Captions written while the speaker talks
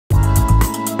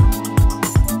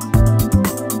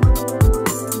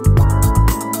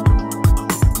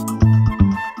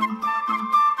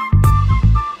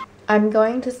I'm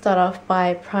going to start off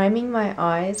by priming my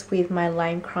eyes with my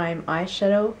Lime Crime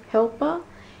eyeshadow helper,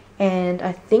 and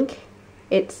I think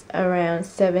it's around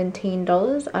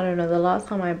 $17. I don't know, the last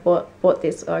time I bought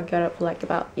this, I got it for like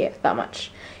about, yeah, that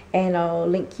much. And I'll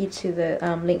link you to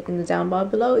the link in the down bar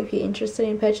below if you're interested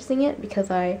in purchasing it,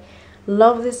 because I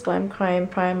love this Lime Crime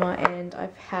primer and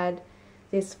I've had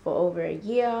this for over a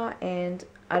year, and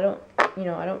I don't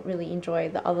really enjoy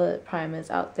the other primers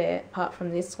out there apart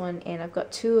from this one, and I've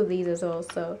got 2 of these as well,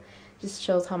 so just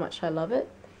shows how much I love it.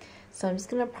 So I'm just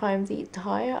gonna prime the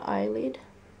entire eyelid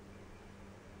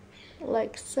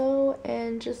like so,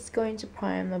 and just going to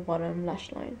prime the bottom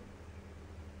lash line.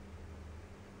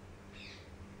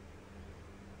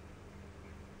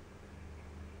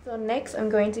 So next I'm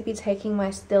going to be taking my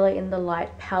Stella in the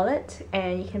Light palette,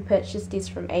 and you can purchase this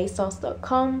from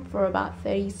asos.com for about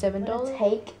 $37.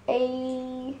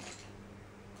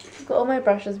 I've got all my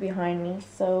brushes behind me,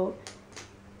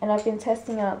 and I've been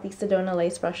testing out the Sedona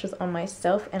lace brushes on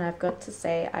myself, and I've got to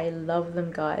say I love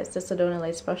them, guys. The Sedona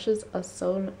lace brushes are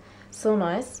so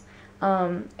nice,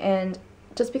 and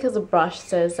just because a brush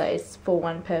says that it's for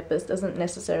one purpose doesn't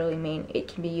necessarily mean it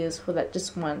can be used for that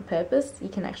just one purpose. You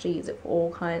can actually use it for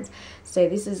all kinds. So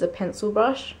this is a pencil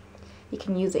brush. You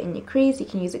can use it in your crease, you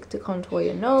can use it to contour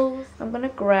your nose. I'm gonna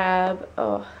grab,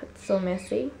 oh, it's so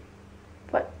messy.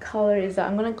 What color is that?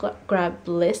 I'm gonna grab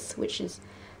Bliss, which is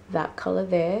that color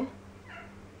there,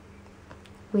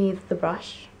 with the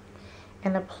brush,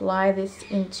 and apply this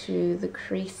into the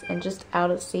crease and just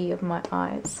outer C of my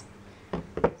eyes.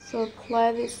 So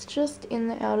apply this just in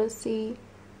the outer C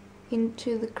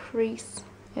into the crease,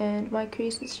 and my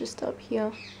crease is just up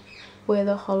here where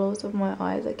the hollows of my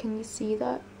eyes are. Can you see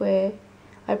that? Where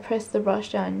I press the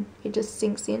brush down, it just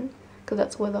sinks in, because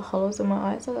that's where the hollows of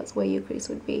my eyes are. That's where your crease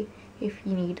would be if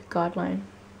you need a guideline.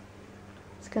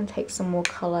 Just gonna take some more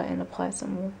color and apply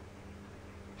some more.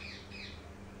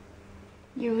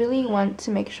 You really want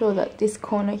to make sure that this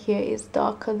corner here is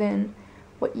darker than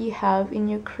what you have in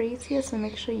your crease here, so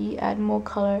make sure you add more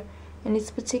color in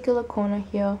this particular corner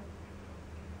here.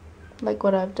 Like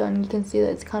what I've done, you can see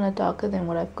that it's kind of darker than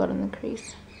what I've got in the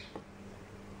crease.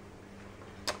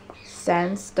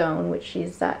 Sandstone, which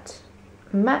is that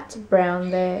matte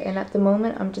brown there, and at the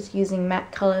moment I'm just using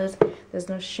matte colors. There's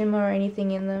no shimmer or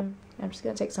anything in them. I'm just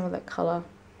going to take some of that color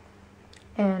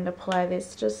and apply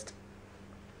this just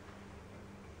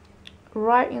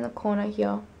right in the corner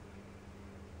here.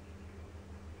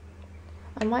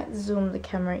 I might zoom the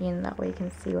camera in, that way you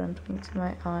can see what I'm doing to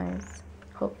my eyes.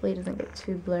 Hopefully it doesn't get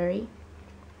too blurry.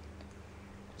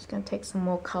 Just going to take some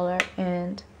more color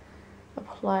and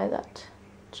apply that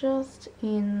just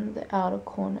in the outer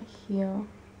corner here.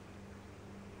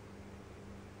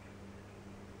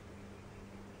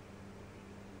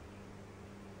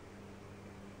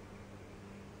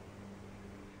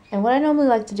 And what I normally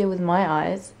like to do with my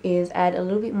eyes is add a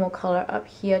little bit more color up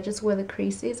here, just where the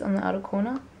crease is on the outer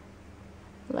corner.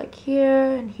 Like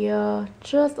here and here,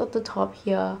 just at the top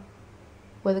here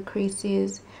where the crease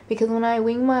is. Because when I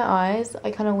wing my eyes,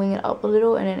 I kind of wing it up a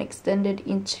little and then extend it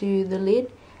into the lid.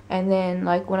 And then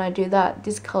like when I do that,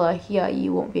 this color here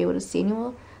you won't be able to see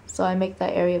anymore. So I make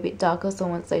that area a bit darker, so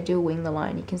once I do wing the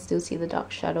line, you can still see the dark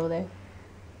shadow there.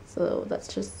 So that's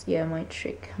just, yeah, my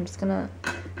trick. I'm just gonna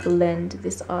blend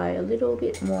this eye a little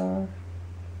bit more.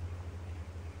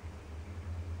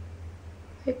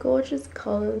 They're gorgeous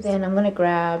colors. Then I'm gonna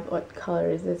grab, what color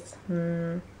is this?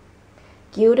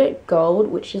 Gilded Gold,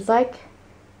 which is like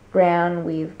brown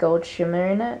with gold shimmer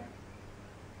in it.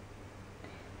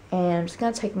 And I'm just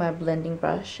gonna take my blending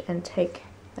brush and take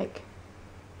like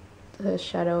the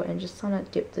shadow and just kind of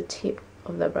dip the tip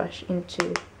of the brush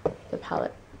into the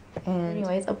palette. And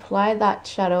anyways, apply that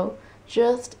shadow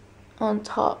just on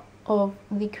top of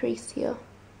the crease here.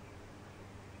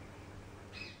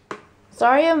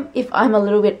 Sorry if I'm a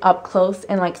little bit up close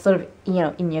and like sort of, you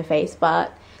know, in your face,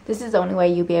 but this is the only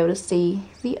way you'll be able to see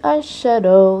the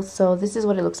eyeshadow. So this is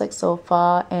what it looks like so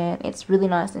far, and it's really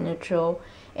nice and neutral.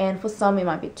 And for some it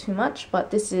might be too much,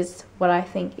 but this is what I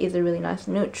think is a really nice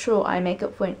neutral eye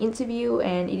makeup for an interview,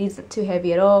 and it isn't too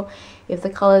heavy at all. If the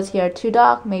colors here are too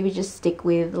dark, maybe just stick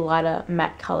with lighter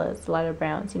matte colors, lighter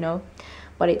browns, you know.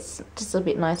 But it's just a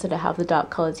bit nicer to have the dark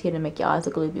colors here to make your eyes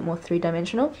look a little bit more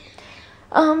three-dimensional.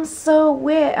 So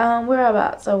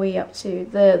whereabouts are we up to?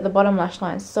 The bottom lash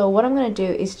line. So what I'm going to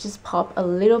do is just pop a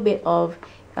little bit of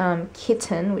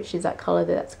Kitten, which is that color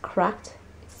that's cracked.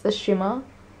 It's the shimmer,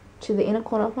 to the inner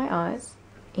corner of my eyes,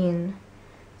 in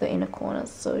the inner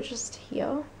corners. So just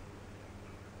here.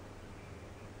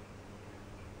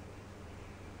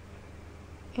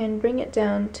 And bring it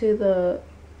down to the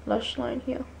lash line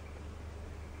here.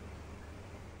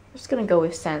 just going to go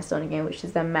with Sandstone again, which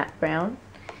is the matte brown,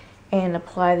 and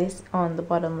apply this on the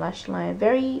bottom lash line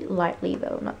very lightly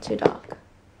though, not too dark.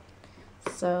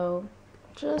 So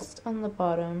just on the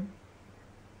bottom.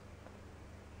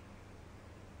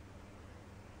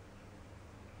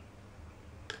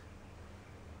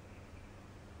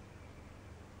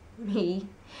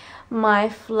 My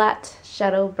flat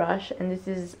shadow brush, and this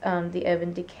is the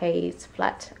Urban Decay's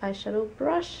flat eyeshadow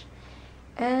brush,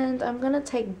 and I'm gonna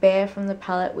take Bare from the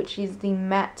palette, which is the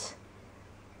matte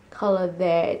color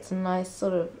there. It's a nice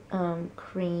sort of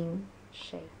cream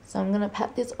shade. So I'm gonna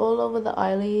pat this all over the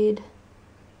eyelid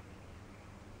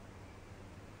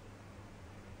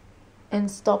and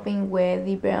stopping where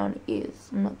the brown is.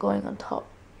 I'm not going on top.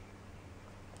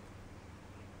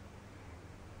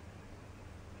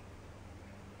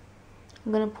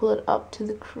 I'm gonna pull it up to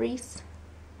the crease,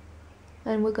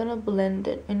 and we're gonna blend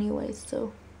it anyway.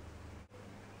 So,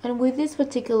 and with this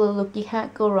particular look, you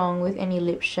can't go wrong with any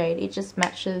lip shade. It just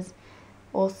matches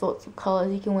all sorts of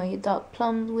colors. You can wear your dark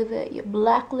plums with it, your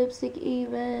black lipstick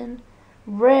even,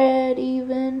 red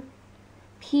even,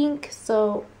 pink.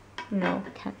 So no,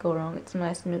 can't go wrong. It's a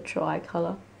nice neutral eye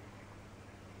color.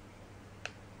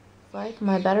 Like,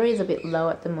 my battery is a bit low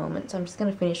at the moment, so I'm just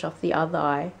gonna finish off the other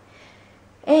eye.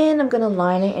 And I'm going to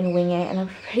line it and wing it, and I'm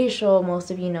pretty sure most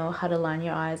of you know how to line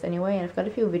your eyes anyway, and I've got a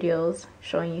few videos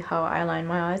showing you how I line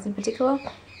my eyes in particular.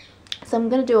 So I'm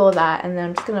going to do all that, and then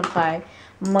I'm just going to apply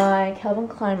my Calvin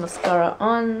Klein mascara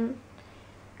on,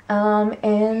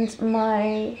 and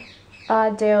my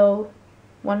Ardell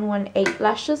 118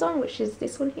 lashes on, which is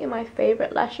this one here, my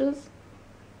favorite lashes.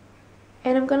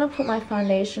 And I'm going to put my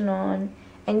foundation on,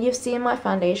 and you've seen my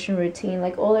foundation routine.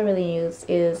 Like, all I really use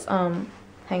is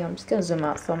hang on, I'm just going to zoom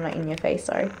out so I'm not in your face,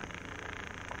 sorry.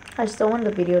 I just don't want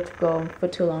the video to go on for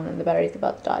too long and the battery's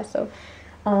about to die. So,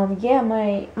 yeah,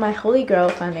 my holy grail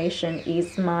foundation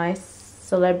is my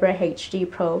Celebre HD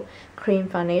Pro Cream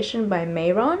Foundation by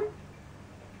Mayron.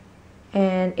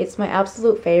 And it's my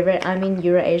absolute favorite. I'm in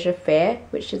Eurasia Fair,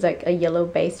 which is like a yellow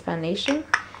based foundation.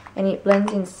 And it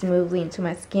blends in smoothly into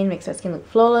my skin, makes my skin look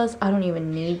flawless. I don't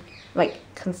even need like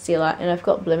concealer, and I've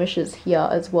got blemishes here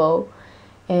as well.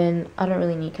 And I don't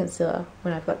really need concealer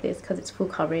when I've got this because it's full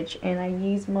coverage. And I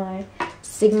use my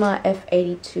Sigma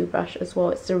F82 brush as well.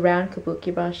 It's a round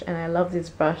kabuki brush, and I love this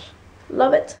brush.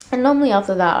 Love it. And normally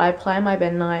after that, I apply my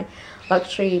Ben Nye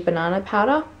Luxury Banana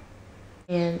Powder.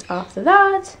 And after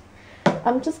that,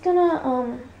 I'm just gonna,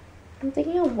 I'm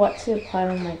thinking of what to apply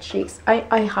on my cheeks.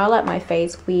 I highlight my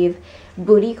face with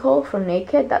Booty Call from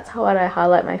Naked. That's how I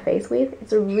highlight my face with.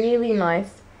 It's a really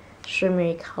nice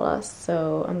shimmery color,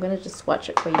 so I'm gonna just swatch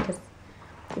it for you because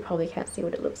you probably can't see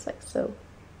what it looks like. So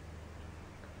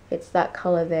it's that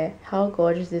color there. How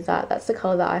gorgeous is that? That's the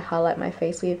color that I highlight my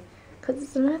face with because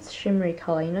it's a nice shimmery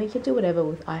color. You know, you can do whatever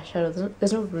with eyeshadow.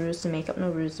 There's no rules to makeup,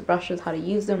 no rules to brushes, how to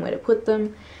use them, where to put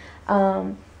them.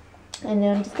 And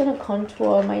then I'm just gonna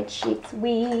contour my cheeks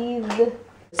with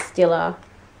Stila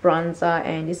bronzer,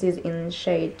 and this is in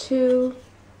shade 2.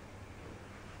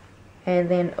 And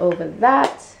then over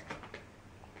that,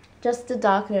 just to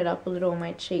darken it up a little on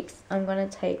my cheeks, I'm going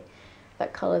to take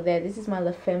that color there. This is my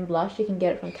La Femme blush. You can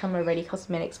get it from Camera Ready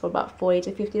Cosmetics for about $40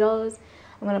 to $50.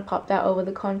 I'm going to pop that over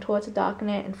the contour to darken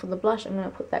it, and for the blush, I'm going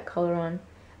to put that color on.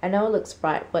 I know it looks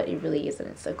bright, but it really isn't.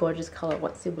 It's a gorgeous color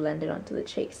once you blend it onto the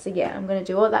cheeks. So yeah, I'm going to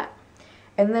do all that.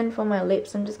 And then for my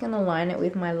lips, I'm just going to line it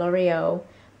with my L'Oreal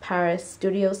Paris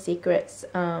Studio Secrets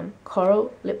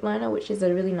Coral Lip Liner, which is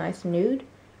a really nice nude.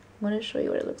 I'm going to show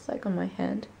you what it looks like on my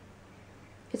hand.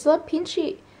 It's a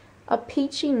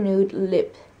peachy nude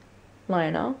lip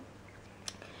liner,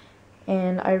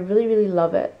 and I really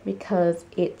love it because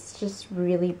it's just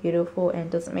really beautiful and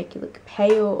doesn't make you look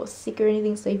pale or sick or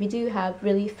anything. So if you do have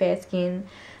really fair skin,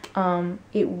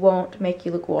 it won't make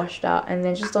you look washed out. And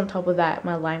then just on top of that,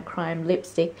 my Lime Crime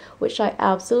lipstick, which I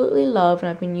absolutely love and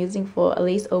I've been using for at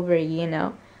least over a year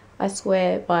now. I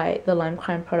swear by the Lime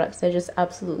Crime products, they're just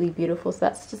absolutely beautiful. So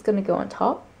that's just going to go on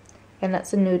top. And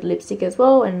that's a nude lipstick as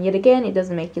well, and yet again, it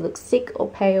doesn't make you look sick or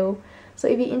pale. So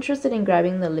if you're interested in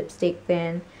grabbing the lipstick,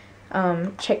 then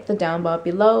check the down bar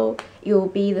below. It will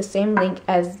be the same link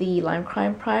as the Lime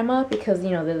Crime primer because,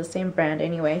 you know, they're the same brand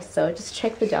anyway. So just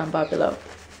check the down bar below.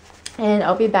 And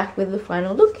I'll be back with the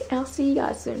final look. I'll see you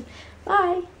guys soon.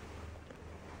 Bye!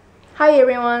 Hi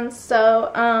everyone,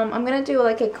 so I'm going to do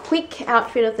like a quick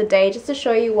outfit of the day just to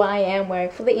show you what I am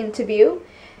wearing for the interview.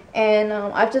 And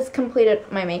I've just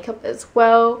completed my makeup as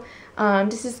well.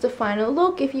 This is the final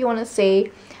look. If you want to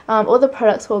see, all the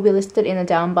products will be listed in the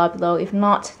down bar below. If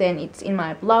not, then it's in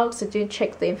my blog, so do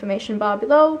check the information bar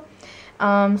below.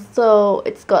 So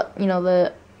it's got, you know,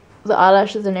 the the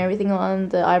eyelashes and everything on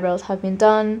the eyebrows have been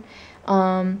done.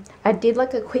 I did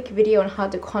like a quick video on how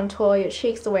to contour your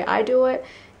cheeks the way I do it,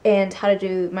 and how to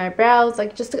do my brows,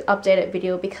 like just an updated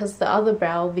video, because the other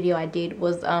brow video I did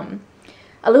was a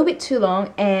little bit too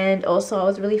long, and also I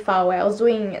was really far away. I was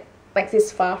doing it like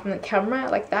this far from the camera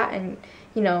like that, and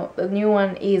you know, the new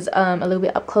one is a little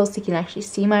bit up close so you can actually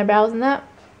see my brows and that.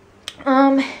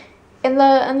 And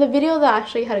the video that I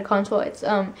actually had a contour, it's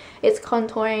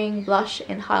contouring, blush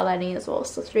and highlighting as well,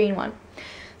 so 3 in 1.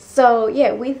 So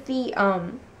yeah, with the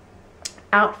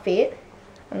outfit,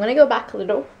 I'm gonna go back a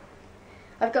little.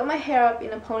 I've got my hair up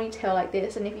in a ponytail like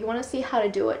this, and if you want to see how to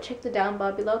do it, check the down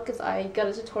bar below because I got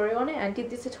a tutorial on it, and I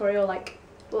did this tutorial like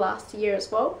last year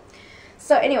as well.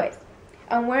 So anyways,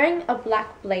 I'm wearing a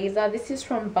black blazer. This is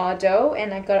from Bardo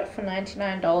and I got it for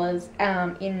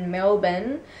 $99 in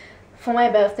Melbourne for my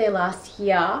birthday last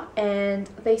year, and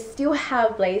they still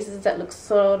have blazers that look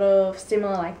sort of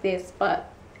similar like this,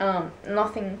 but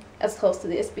nothing as close to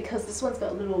this, because this one's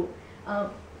got a little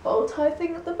bow tie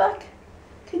thing at the back.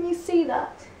 Can you see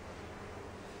that?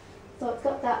 So it's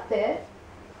got that there.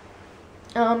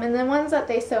 And the ones that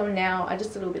they sell now are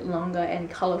just a little bit longer and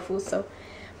colourful, so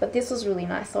but this was really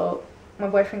nice, so my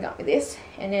boyfriend got me this.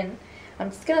 And then I'm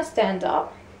just gonna stand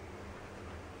up.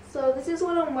 So this is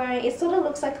what I'm wearing. It sort of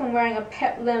looks like I'm wearing a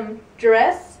peplum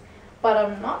dress, but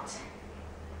I'm not.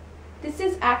 This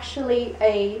is actually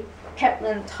a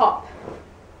peplum top.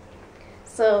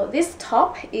 So this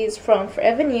top is from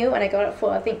Forever New, and I got it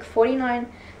for I think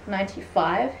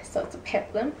 $49.95. So it's a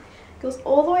peplum. It goes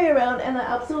all the way around, and I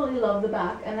absolutely love the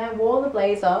back. And I wore the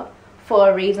blazer for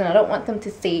a reason. I don't want them to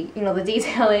see, you know, the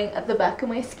detailing at the back of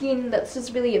my skin. That's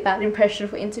just really a bad impression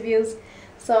for interviews.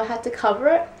 So I had to cover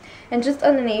it. And just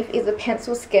underneath is a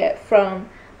pencil skirt from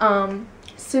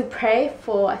Supre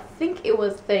for I think it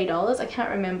was $30. I can't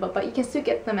remember, but you can still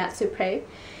get them at Supre.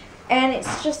 And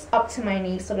it's just up to my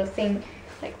knee sort of thing,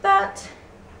 like that.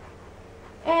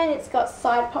 And it's got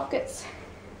side pockets.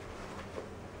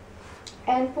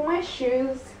 And for my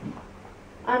shoes,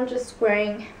 I'm just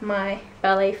wearing my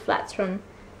ballet flats from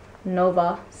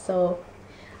Nova. So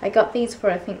I got these for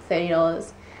I think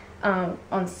 $30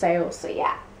 on sale. So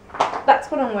yeah,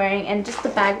 that's what I'm wearing. And just the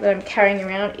bag that I'm carrying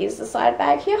around is the side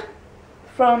bag here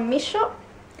from Miss Shop.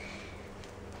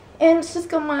 And it's just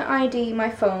got my ID, my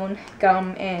phone,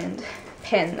 gum and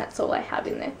pen. That's all I have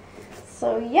in there.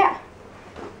 So yeah,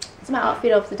 it's my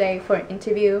outfit of the day for an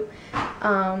interview.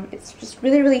 It's just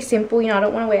really simple. You know, I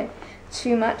don't want to wear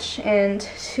too much and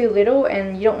too little,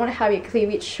 and you don't want to have your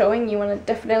cleavage showing. You want to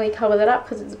definitely cover that up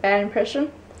because it's a bad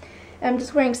impression. I'm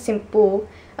just wearing a simple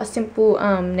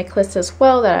necklace as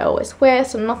well that I always wear,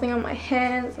 so nothing on my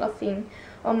hands, nothing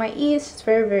on my ears. It's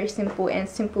very simple and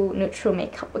simple neutral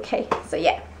makeup. Okay, so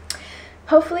yeah,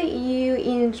 hopefully you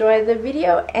enjoyed the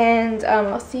video, and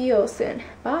I'll see you all soon.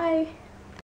 Bye.